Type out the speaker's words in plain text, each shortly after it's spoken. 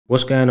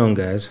What's going on,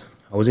 guys?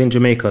 I was in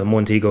Jamaica,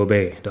 Montego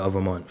Bay, the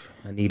other month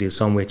and needed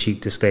somewhere cheap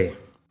to stay.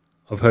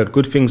 I've heard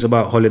good things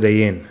about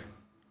Holiday Inn,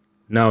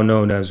 now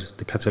known as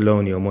the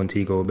Catalonia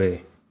Montego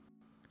Bay,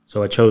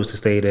 so I chose to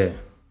stay there.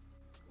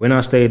 When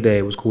I stayed there,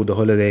 it was called the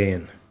Holiday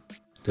Inn.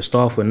 The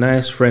staff were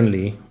nice,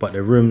 friendly, but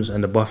the rooms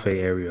and the buffet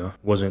area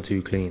wasn't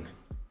too clean.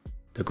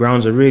 The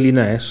grounds are really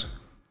nice,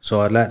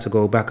 so I'd like to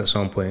go back at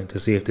some point to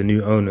see if the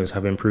new owners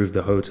have improved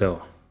the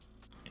hotel.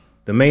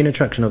 The main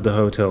attraction of the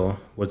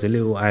hotel was the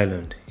little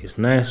island. It's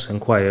nice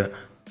and quiet,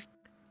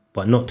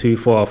 but not too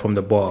far from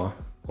the bar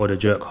or the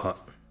jerk hut.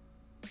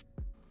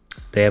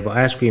 They have an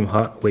ice cream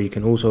hut where you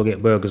can also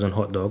get burgers and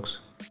hot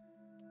dogs.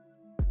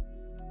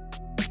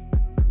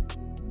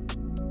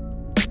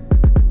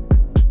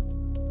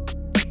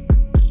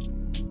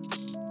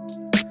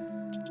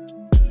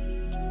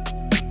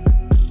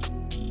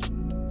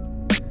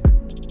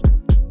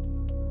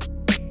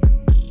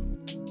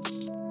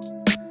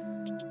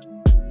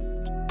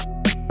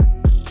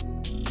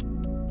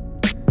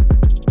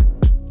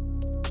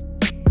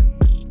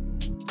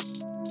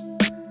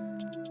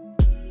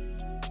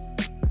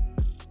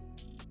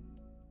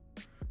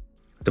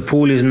 The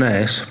pool is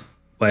nice,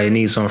 but it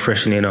needs some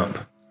freshening up.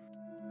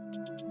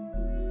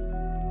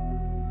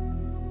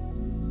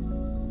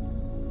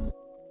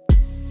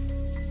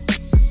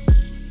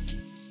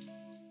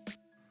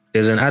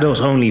 There's an adults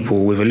only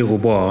pool with a little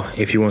bar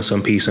if you want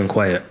some peace and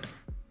quiet.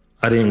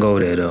 I didn't go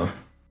there though.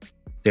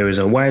 There is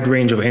a wide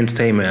range of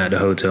entertainment at the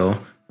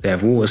hotel. They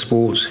have water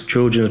sports,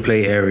 children's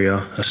play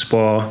area, a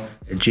spa,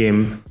 a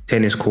gym,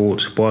 tennis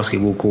courts,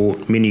 basketball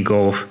court, mini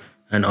golf,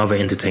 and other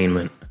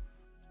entertainment.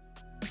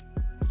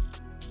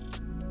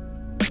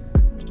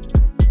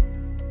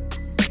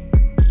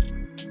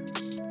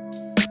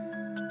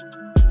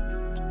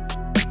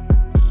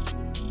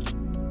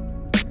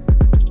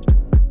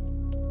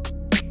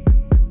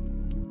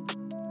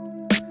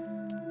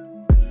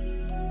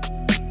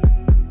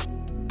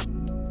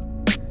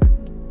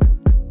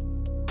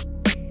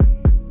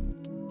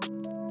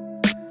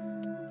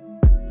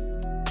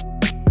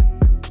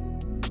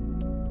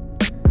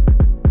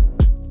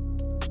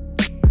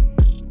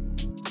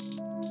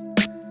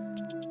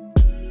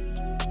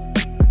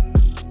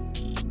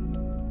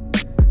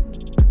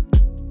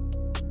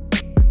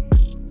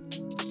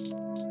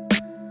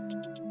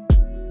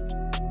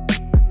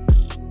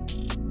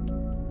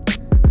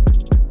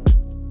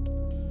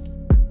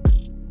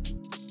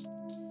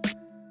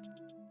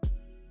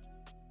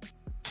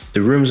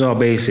 The rooms are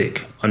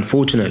basic.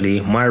 Unfortunately,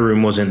 my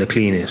room wasn't the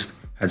cleanest.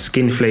 Had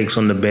skin flakes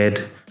on the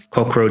bed,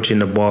 cockroach in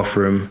the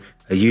bathroom,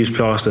 a used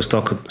plaster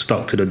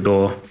stuck to the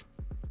door.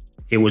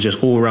 It was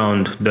just all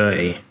round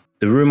dirty.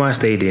 The room I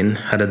stayed in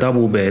had a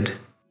double bed,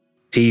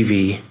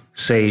 TV,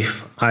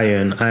 safe,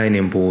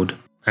 ironing board,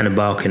 and a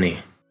balcony.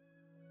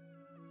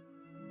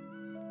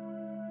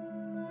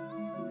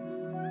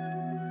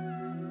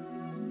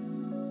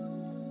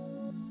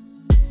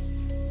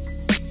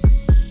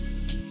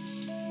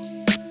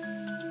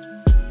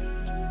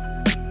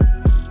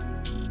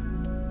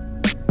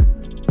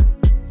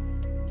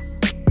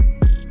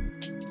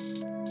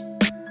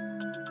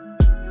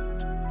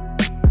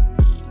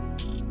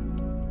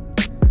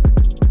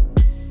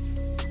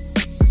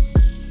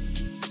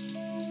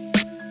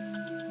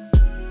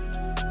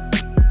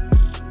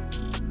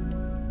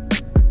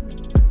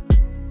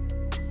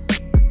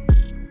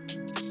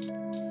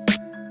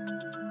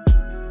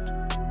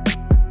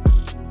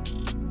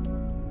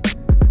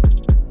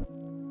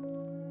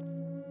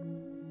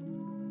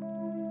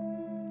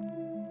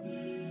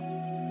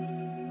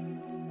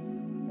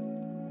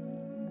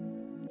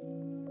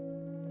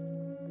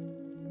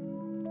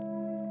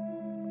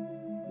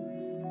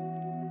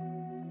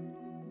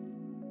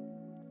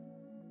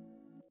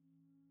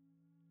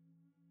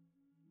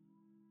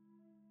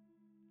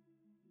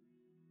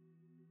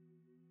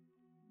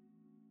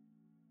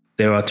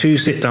 There are 2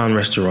 sit-down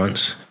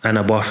restaurants and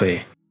a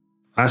buffet.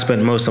 I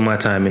spent most of my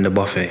time in the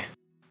buffet.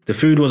 The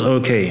food was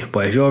okay,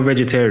 but if you're a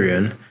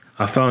vegetarian,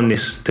 I found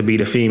this to be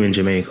the theme in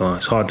Jamaica.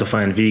 It's hard to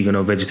find vegan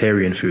or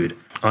vegetarian food,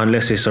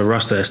 unless it's a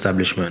Rasta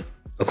establishment.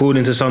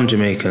 According to some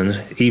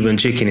Jamaicans, even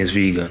chicken is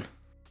vegan.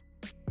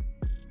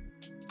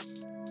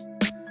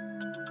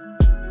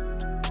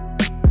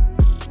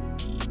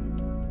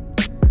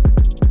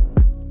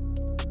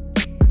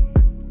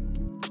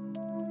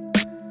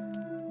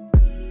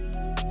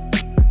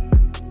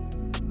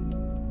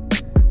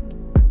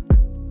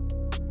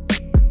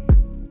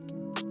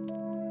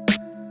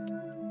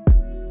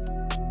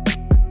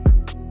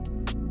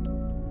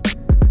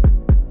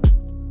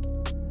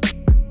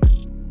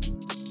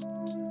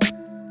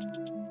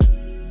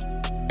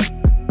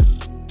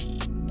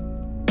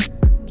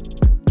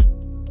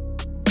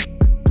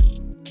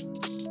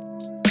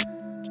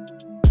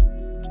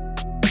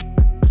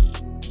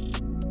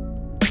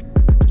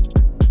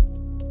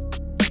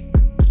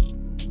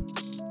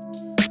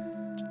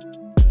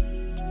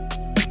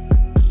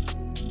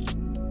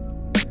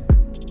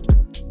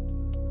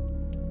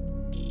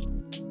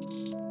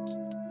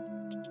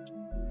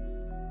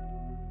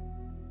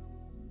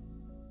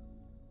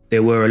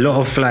 There were a lot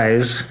of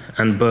flies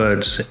and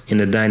birds in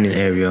the dining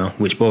area,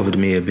 which bothered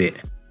me a bit.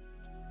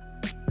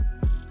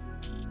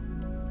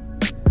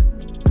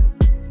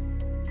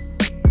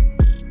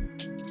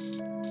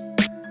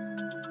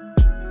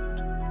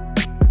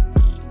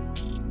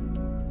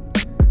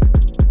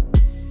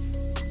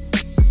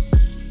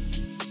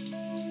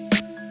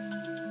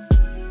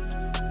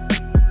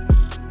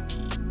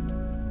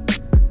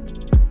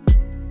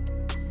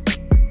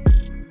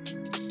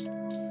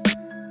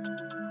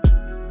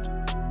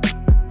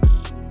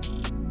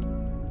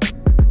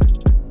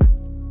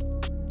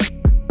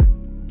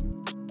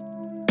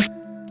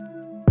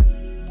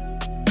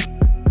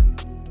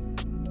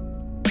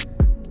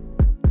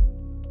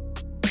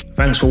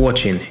 Thanks for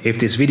watching. If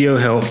this video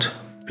helped,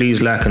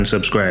 please like and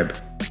subscribe.